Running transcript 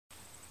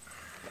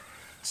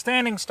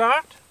standing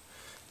start.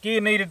 Gear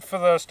needed for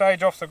the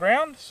stage off the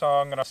ground, so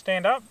I'm going to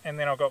stand up and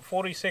then I've got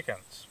 40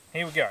 seconds.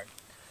 Here we go.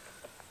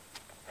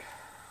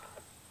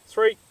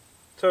 3,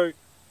 2,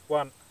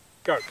 1,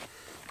 go.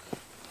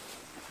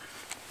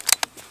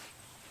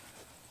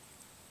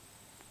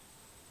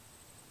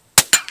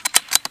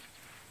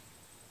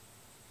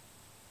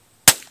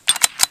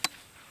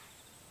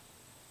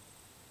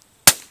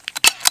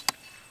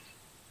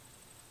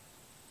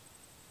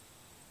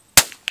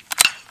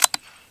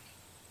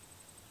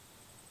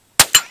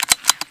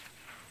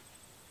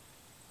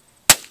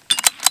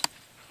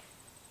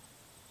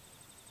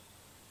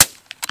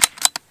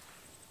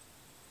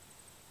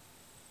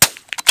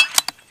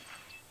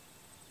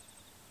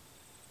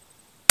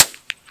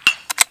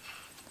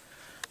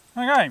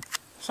 Okay,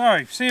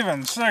 so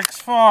 7,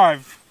 6,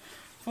 5,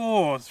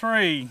 4,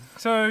 3,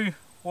 2,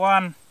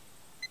 1,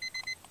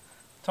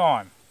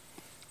 time.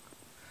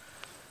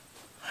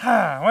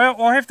 Well,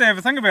 I'll have to have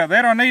a think about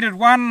that. I needed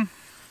one,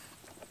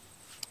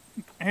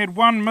 had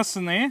one miss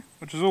in there,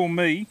 which is all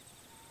me.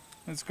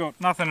 It's got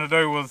nothing to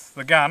do with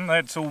the gun,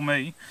 that's all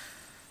me.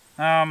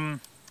 And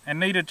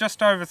needed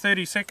just over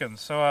 30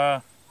 seconds,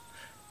 so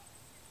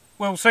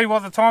we'll see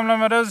what the time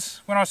limit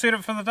is when I set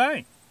it for the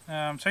day.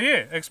 So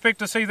yeah, expect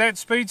to see that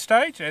speed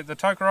stage at the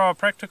Tokoroa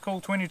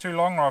Practical 22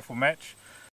 long rifle match